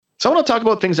So I want to talk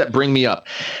about things that bring me up.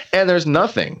 And there's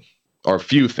nothing or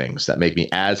few things that make me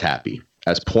as happy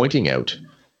as pointing out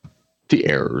the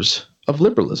errors of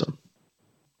liberalism.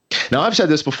 Now, I've said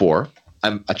this before.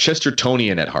 I'm a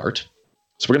Chestertonian at heart.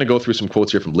 So we're going to go through some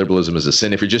quotes here from Liberalism is a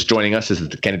Sin. If you're just joining us, this is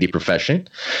the Kennedy Profession,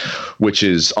 which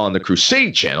is on the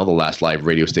Crusade channel, the last live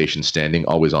radio station standing,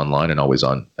 always online and always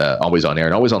on air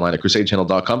and always online at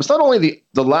crusadechannel.com. It's not only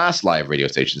the last live radio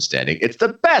station standing, it's the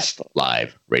best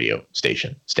live radio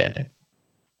station standing.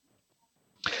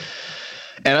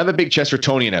 And I'm a big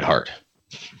Chestertonian at heart.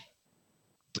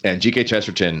 And G.K.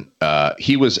 Chesterton,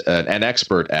 he was an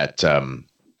expert at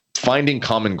finding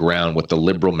common ground with the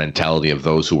liberal mentality of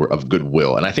those who were of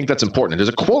goodwill. And I think that's important. There's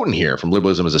a quote in here from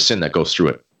Liberalism is a Sin that goes through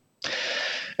it.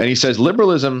 And he says,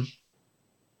 liberalism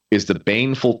is the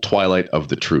baneful twilight of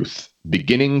the truth,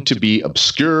 beginning to be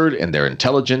obscured in their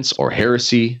intelligence or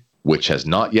heresy, which has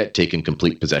not yet taken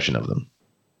complete possession of them.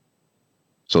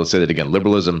 So let's say that again.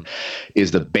 Liberalism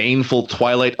is the baneful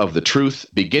twilight of the truth,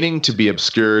 beginning to be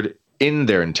obscured in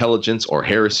their intelligence or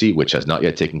heresy, which has not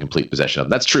yet taken complete possession of.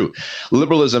 That's true.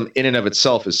 Liberalism in and of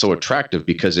itself is so attractive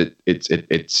because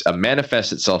it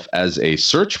manifests itself as a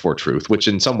search for truth, which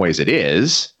in some ways it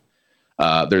is.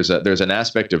 There's an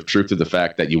aspect of truth to the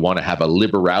fact that you want to have a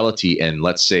liberality in,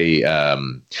 let's say,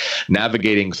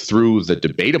 navigating through the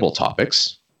debatable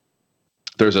topics.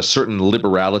 There's a certain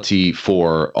liberality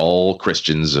for all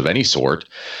Christians of any sort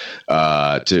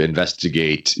to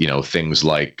investigate, things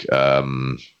like,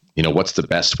 what's the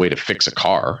best way to fix a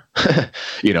car?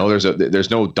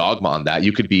 There's no dogma on that.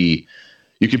 You could be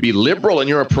liberal in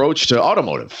your approach to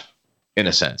automotive, in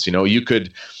a sense. You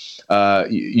could look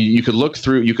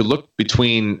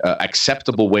between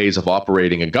acceptable ways of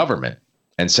operating a government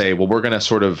and say, well, we're going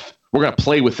to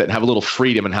play with it and have a little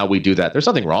freedom in how we do that. There's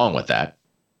nothing wrong with that.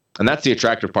 And that's the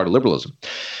attractive part of liberalism.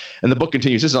 And the book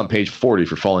continues. This is on page 40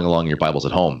 if you're following along in your Bibles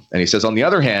at home. And he says, on the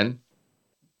other hand,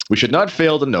 we should not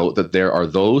fail to note that there are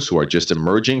those who are just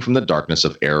emerging from the darkness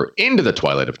of error into the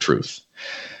twilight of truth.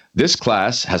 This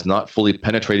class has not fully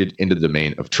penetrated into the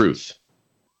domain of truth.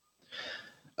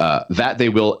 That they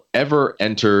will ever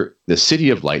enter the city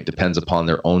of light depends upon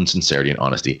their own sincerity and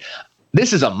honesty.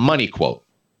 This is a money quote.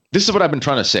 This is what I've been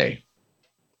trying to say.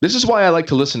 This is why I like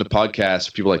to listen to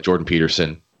podcasts, people like Jordan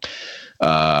Peterson,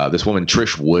 this woman,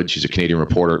 Trish Wood, she's a Canadian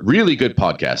reporter, really good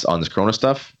podcast on this Corona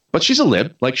stuff, but she's a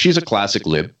lib, like she's a classic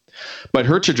lib. But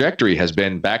her trajectory has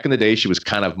been, back in the day, she was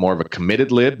kind of more of a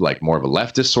committed lib, like more of a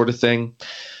leftist sort of thing,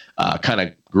 kind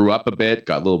of grew up a bit,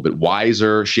 got a little bit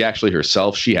wiser. She actually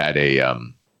herself, she had a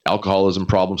alcoholism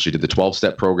problem. She did the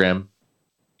 12-step program,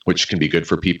 which can be good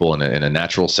for people in a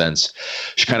natural sense.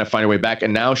 She kind of find her way back.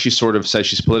 And now she sort of says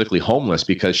she's politically homeless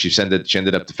because she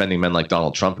ended up defending men like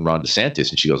Donald Trump and Ron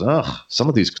DeSantis. And she goes, some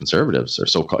of these conservatives are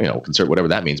so-called, conservative, whatever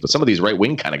that means. But some of these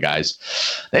right-wing kind of guys,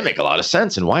 they make a lot of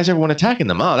sense. And why is everyone attacking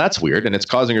them? Oh, that's weird. And it's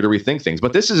causing her to rethink things.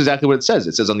 But this is exactly what it says.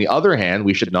 It says, on the other hand,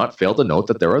 we should not fail to note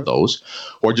that there are those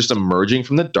who are just emerging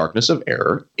from the darkness of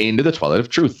error into the twilight of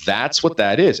truth. That's what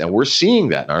that is. And we're seeing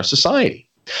that in our society.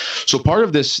 So part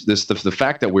of the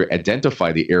fact that we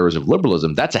identify the errors of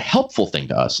liberalism, that's a helpful thing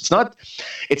to us.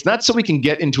 It's not so we can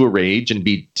get into a rage and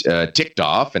be ticked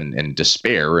off and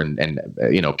despair and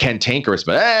cantankerous,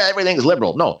 but everything's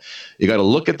liberal. No, you got to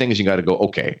look at things. You got to go,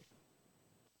 okay,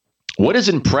 what is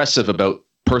impressive about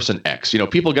person X?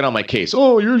 People get on my case.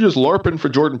 Oh, you're just LARPing for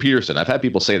Jordan Peterson. I've had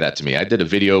people say that to me. I did a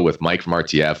video with Mike from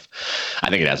RTF. I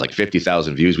think it has like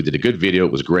 50,000 views. We did a good video.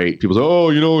 It was great. People say,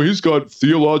 oh, he's got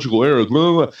theological errors.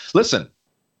 Blah, blah, blah. Listen,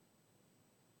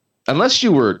 unless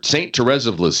you were Saint Therese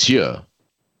of Lisieux,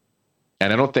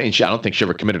 and I don't think she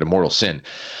ever committed a mortal sin.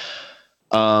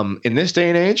 In this day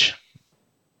and age,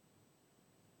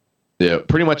 yeah,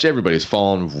 pretty much everybody's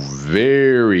fallen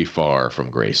very far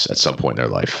from grace at some point in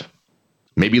their life.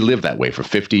 Maybe live that way for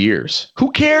 50 years.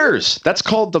 Who cares? It's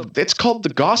called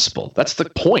the gospel. That's the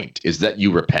point, is that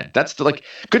you repent. That's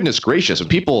goodness gracious. When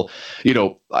people,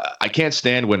 I can't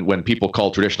stand when people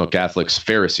call traditional Catholics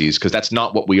Pharisees, because that's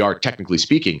not what we are, technically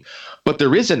speaking. But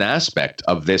there is an aspect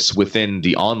of this within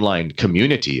the online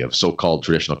community of so-called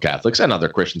traditional Catholics and other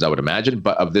Christians, I would imagine,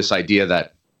 but of this idea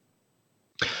that,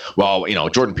 well,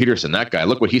 Jordan Peterson, that guy,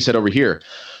 look what he said over here.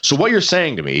 So what you're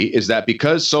saying to me is that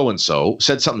because so-and-so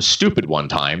said something stupid one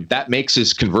time, that makes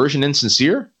his conversion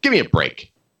insincere? Give me a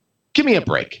break. Give me a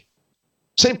break.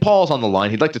 St. Paul's on the line.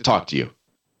 He'd like to talk to you.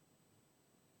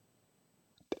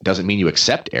 It doesn't mean you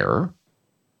accept error.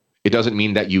 It doesn't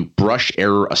mean that you brush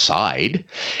error aside.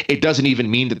 It doesn't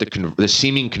even mean that the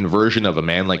seeming conversion of a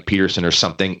man like Peterson or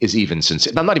something is even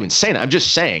sincere. I'm not even saying that. I'm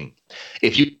just saying,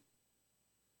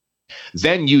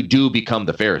 then you do become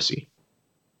the Pharisee.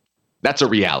 That's a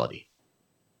reality.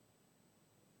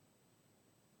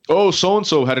 Oh,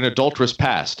 so-and-so had an adulterous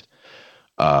past.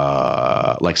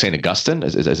 Like St. Augustine?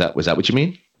 Is that what you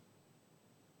mean?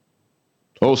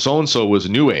 Oh, so-and-so was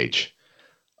New Age.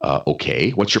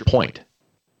 Okay, what's your point?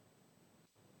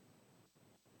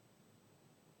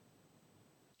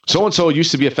 So-and-so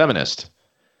used to be a feminist.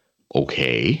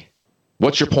 Okay,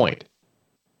 what's your point?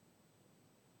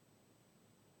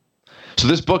 So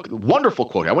this book, wonderful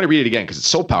quote. I want to read it again because it's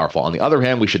so powerful. On the other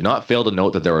hand, we should not fail to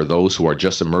note that there are those who are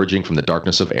just emerging from the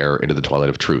darkness of error into the twilight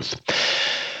of truth.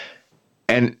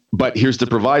 But here's the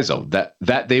proviso,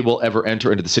 that they will ever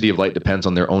enter into the city of light depends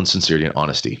on their own sincerity and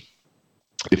honesty.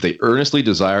 If they earnestly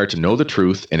desire to know the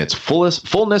truth in its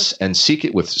fullness and seek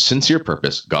it with sincere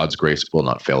purpose, God's grace will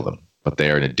not fail them. But they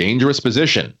are in a dangerous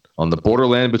position on the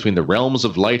borderland between the realms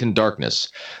of light and darkness.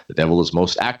 The devil is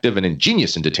most active and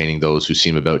ingenious in detaining those who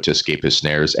seem about to escape his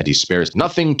snares, and he spares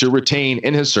nothing to retain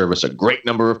in his service a great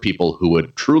number of people who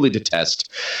would truly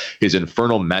detest his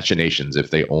infernal machinations if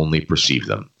they only perceived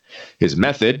them. His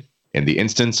method, in the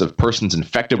instance of persons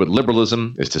infected with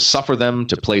liberalism, is to suffer them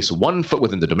to place one foot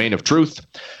within the domain of truth,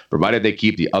 provided they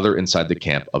keep the other inside the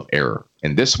camp of error.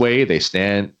 In this way, they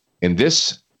stand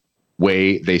the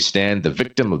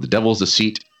victim of the devil's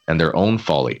deceit and their own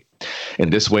folly. In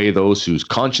this way, those whose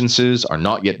consciences are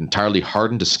not yet entirely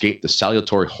hardened escape the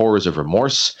salutary horrors of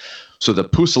remorse. So the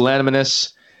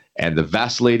pusillanimous and the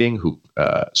vacillating who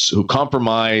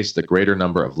compromise the greater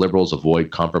number of liberals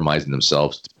avoid compromising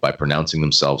themselves by pronouncing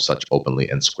themselves such openly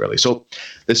and squarely. So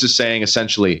this is saying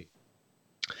essentially,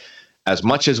 as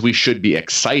much as we should be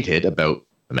excited about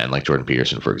a man like Jordan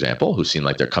Peterson, for example, who seem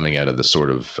like they're coming out of the sort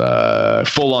of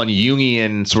full-on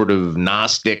Jungian sort of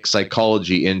Gnostic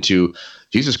psychology into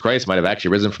Jesus Christ might have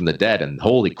actually risen from the dead, and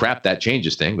holy crap, that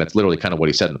changes things. That's literally kind of what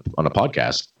he said on a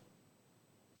podcast.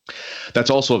 That's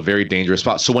also a very dangerous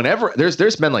spot. So whenever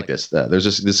there's men like this,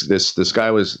 there's this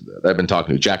guy that I've been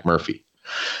talking to, Jack Murphy.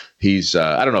 He's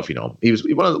I don't know if you know him. He was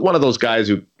one of those guys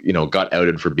who got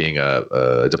outed for being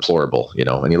a deplorable,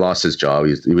 and he lost his job.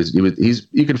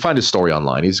 You can find his story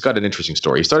online. He's got an interesting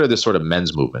story. He started this sort of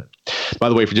men's movement. By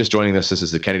the way, for just joining us, this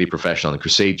is the Kennedy Professional and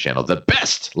Crusade channel, the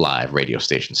best live radio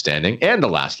station standing, and the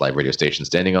last live radio station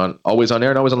standing, always on air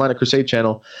and always online at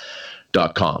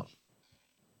crusadechannel.com.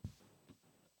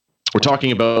 We're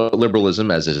talking about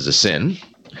liberalism as it is a sin.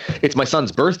 It's my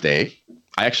son's birthday.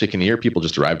 I actually can hear people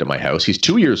just arrived at my house. He's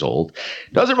 2 years old,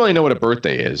 doesn't really know what a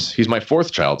birthday is. He's my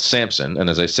fourth child, Samson. And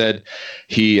as I said,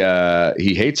 he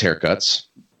hates haircuts.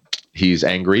 He's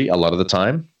angry a lot of the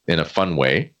time in a fun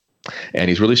way. And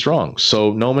he's really strong.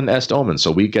 So nomen est omen. So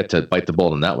we get to bite the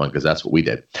bullet on that one because that's what we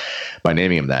did by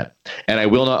naming him that. And I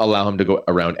will not allow him to go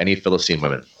around any Philistine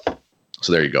women.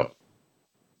 So there you go.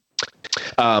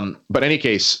 But in any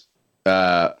case,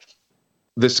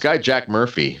 this guy, Jack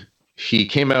Murphy, he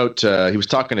came out, he was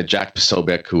talking to Jack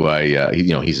Posobiec, who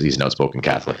he's an outspoken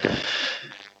Catholic.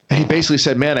 And he basically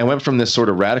said, man, I went from this sort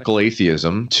of radical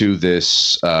atheism to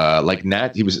this,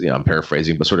 I'm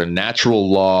paraphrasing, but sort of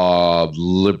natural law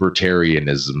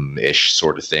libertarianism-ish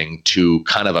sort of thing to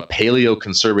kind of a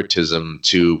paleoconservatism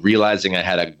to realizing I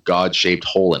had a God-shaped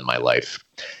hole in my life.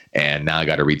 And now I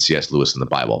got to read C.S. Lewis in the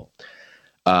Bible.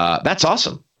 That's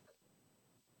awesome.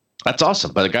 That's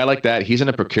awesome. But a guy like that, he's in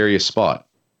a precarious spot.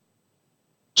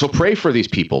 So pray for these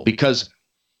people because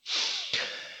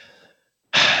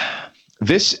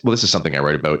this is something I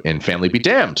write about in Family Be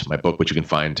Damned, my book, which you can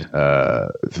find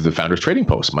through the Founders Trading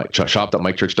Post,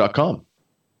 shop.mikechurch.com.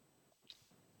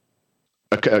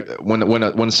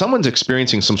 When someone's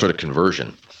experiencing some sort of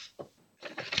conversion,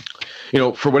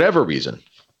 for whatever reason,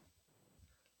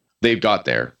 they've got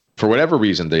there. For whatever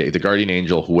reason, the guardian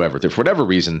angel, whoever, for whatever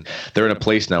reason, they're in a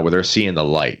place now where they're seeing the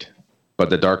light,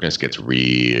 but the darkness gets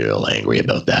real angry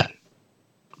about that.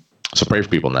 So pray for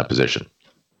people in that position.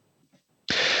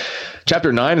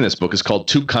 Chapter 9 in this book is called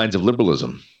Two Kinds of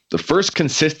Liberalism. The first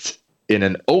consists in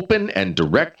an open and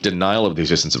direct denial of the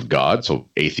existence of God. So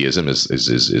atheism is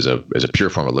a pure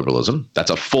form of liberalism. That's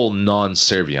a full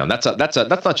non-serviam. That's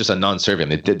not just a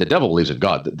non-serviam. The devil believes in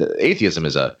God. The atheism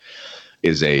is a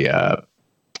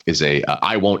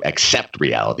I won't accept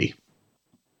reality.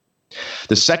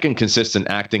 The second consists in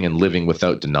acting and living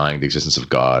without denying the existence of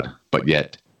God, but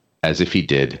yet as if he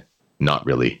did not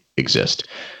really exist.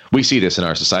 We see this in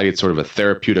our society. It's sort of a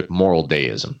therapeutic moral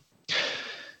deism.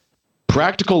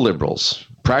 Practical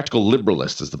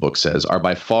liberalists, as the book says, are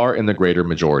by far in the greater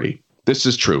majority. This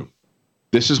is true.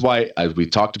 This is why, as we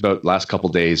talked about last couple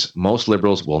of days, most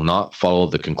liberals will not follow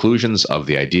the conclusions of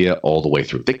the idea all the way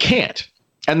through. They can't.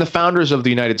 And the founders of the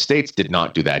United States did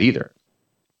not do that either,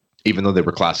 even though they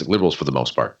were classic liberals for the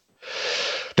most part.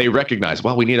 They recognize,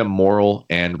 we need a moral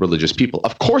and religious people.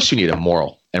 Of course you need a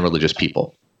moral and religious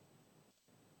people.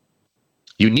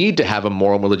 You need to have a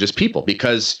moral and religious people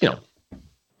because,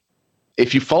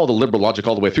 if you follow the liberal logic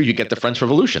all the way through, you get the French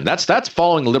Revolution. That's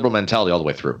following the liberal mentality all the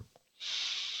way through.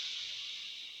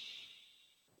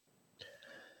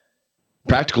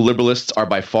 Practical liberalists are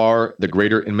by far the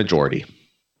greater in majority.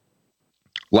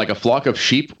 Like a flock of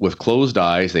sheep with closed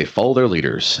eyes, they follow their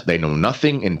leaders. They know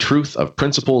nothing in truth of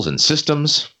principles and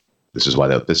systems. This is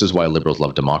why liberals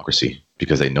love democracy,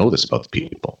 because they know this about the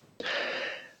people.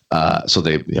 So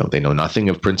they know nothing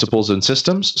of principles and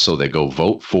systems. So they go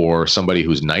vote for somebody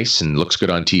who's nice and looks good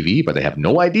on TV, but they have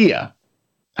no idea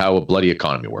how a bloody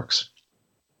economy works.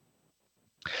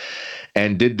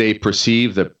 And did they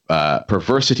perceive the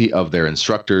perversity of their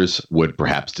instructors would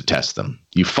perhaps detest them.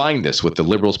 You find this with the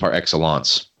liberals par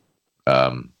excellence.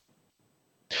 Been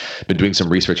doing some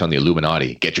research on the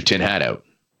Illuminati. Get your tin hat out.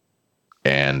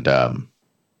 And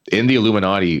in the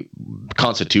Illuminati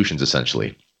constitutions,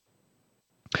 essentially,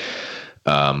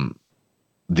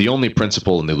 the only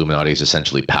principle in the Illuminati is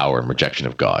essentially power and rejection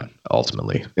of God.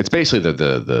 Ultimately, it's basically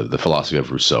the philosophy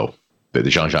of Rousseau. The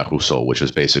Jean-Jacques Rousseau, which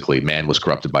was basically man was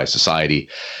corrupted by society.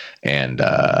 And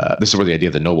this is where the idea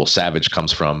of the noble savage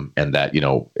comes from. And that,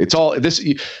 it's all this,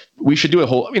 we should do a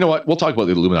whole, we'll talk about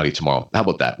the Illuminati tomorrow. How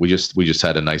about that? We just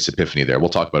had a nice epiphany there. We'll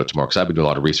talk about it tomorrow because I've been doing a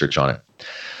lot of research on it.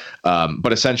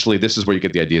 But essentially, this is where you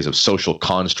get the ideas of social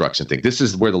constructs and things. This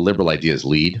is where the liberal ideas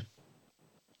lead.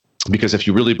 Because if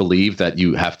you really believe that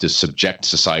you have to subject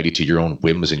society to your own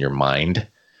whims in your mind,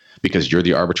 because you're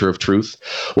the arbiter of truth,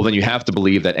 well, then you have to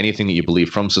believe that anything that you believe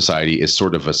from society is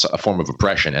sort of a form of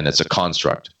oppression, and it's a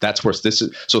construct. That's where this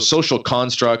is. So social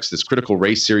constructs, this critical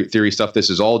race theory stuff,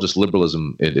 this is all just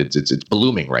liberalism. It's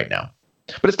blooming right now,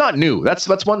 but it's not new. That's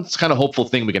one kind of hopeful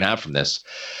thing we can have from this,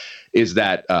 is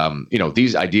that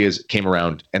these ideas came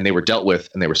around and they were dealt with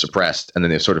and they were suppressed, and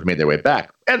then they sort of made their way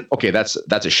back. And okay, that's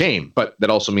a shame, but that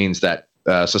also means that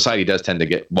society does tend to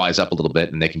get wise up a little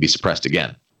bit, and they can be suppressed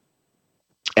again.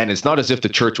 And it's not as if the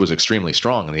church was extremely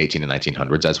strong in the 18 and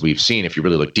 1900s, as we've seen if you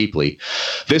really look deeply.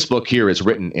 This book here is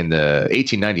written in the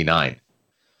 1899.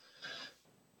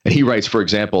 And he writes, for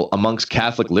example, amongst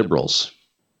Catholic liberals,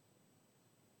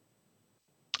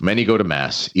 many go to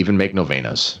Mass, even make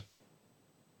novenas.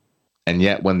 And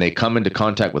yet when they come into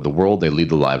contact with the world, they lead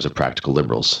the lives of practical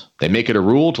liberals. They make it a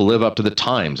rule to live up to the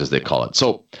times, as they call it.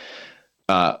 So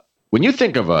when you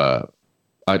think of a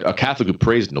Catholic who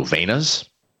prays novenas,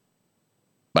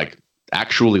 like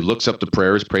actually looks up the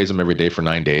prayers, prays them every day for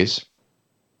 9 days.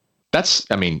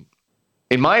 In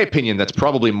my opinion, that's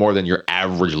probably more than your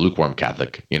average lukewarm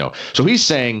Catholic, So he's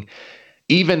saying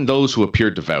even those who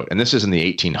appeared devout, and this is in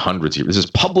the 1800s here, this is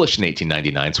published in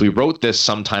 1899. So he wrote this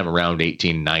sometime around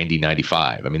 1890,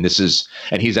 95.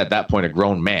 And he's at that point a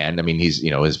grown man. He's,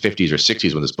 his 50s or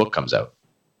 60s when this book comes out.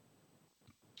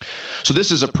 So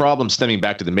this is a problem stemming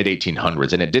back to the mid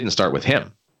 1800s, and it didn't start with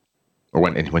him. Or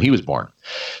when he was born.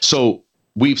 So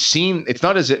we've seen, it's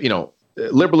not as if,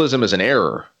 liberalism is an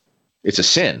error. It's a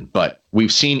sin. But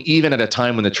we've seen even at a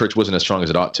time when the church wasn't as strong as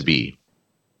it ought to be,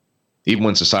 even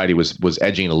when society was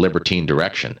edging in a libertine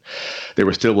direction, they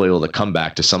were still able to come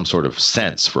back to some sort of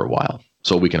sense for a while.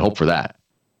 So we can hope for that.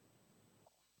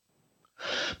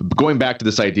 But going back to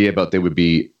this idea about they would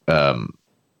be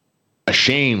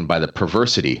ashamed by the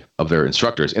perversity of their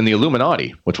instructors in the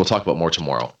Illuminati, which we'll talk about more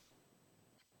tomorrow.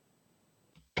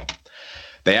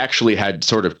 They actually had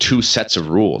sort of two sets of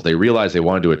rules. They realized they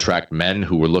wanted to attract men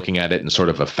who were looking at it in sort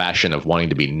of a fashion of wanting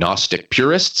to be Gnostic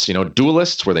purists,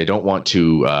 dualists, where they don't want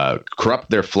to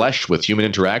corrupt their flesh with human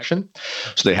interaction.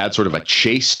 So they had sort of a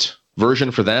chaste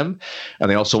version for them. And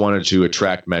they also wanted to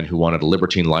attract men who wanted a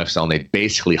libertine lifestyle, and they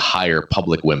basically hire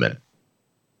public women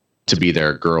to be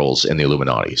their girls in the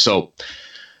Illuminati. So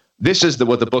this is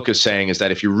what the book is saying, is that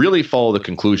if you really follow the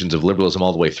conclusions of liberalism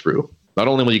all the way through, not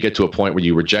only will you get to a point where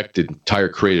you reject the entire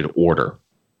created order,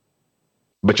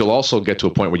 but you'll also get to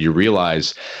a point where you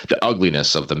realize the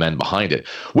ugliness of the men behind it,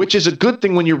 which is a good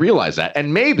thing when you realize that.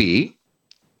 And maybe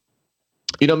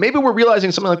we're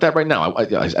realizing something like that right now.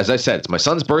 As I said, it's my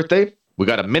son's birthday. We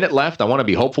got a minute left. I want to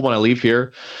be hopeful when I leave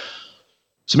here.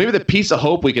 So maybe the piece of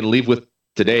hope we can leave with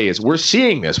today is we're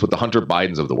seeing this with the Hunter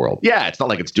Bidens of the world. Yeah, it's not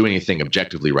like it's doing anything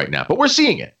objectively right now, but we're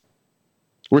seeing it.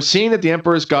 We're seeing that the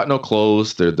emperor's got no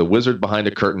clothes. The wizard behind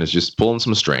a curtain is just pulling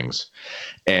some strings.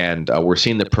 And we're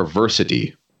seeing the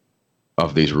perversity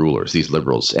of these rulers, these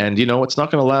liberals. And, it's not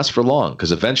going to last for long,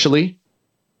 because eventually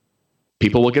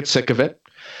people will get sick of it,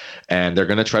 and they're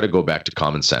going to try to go back to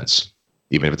common sense,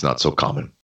 even if it's not so common.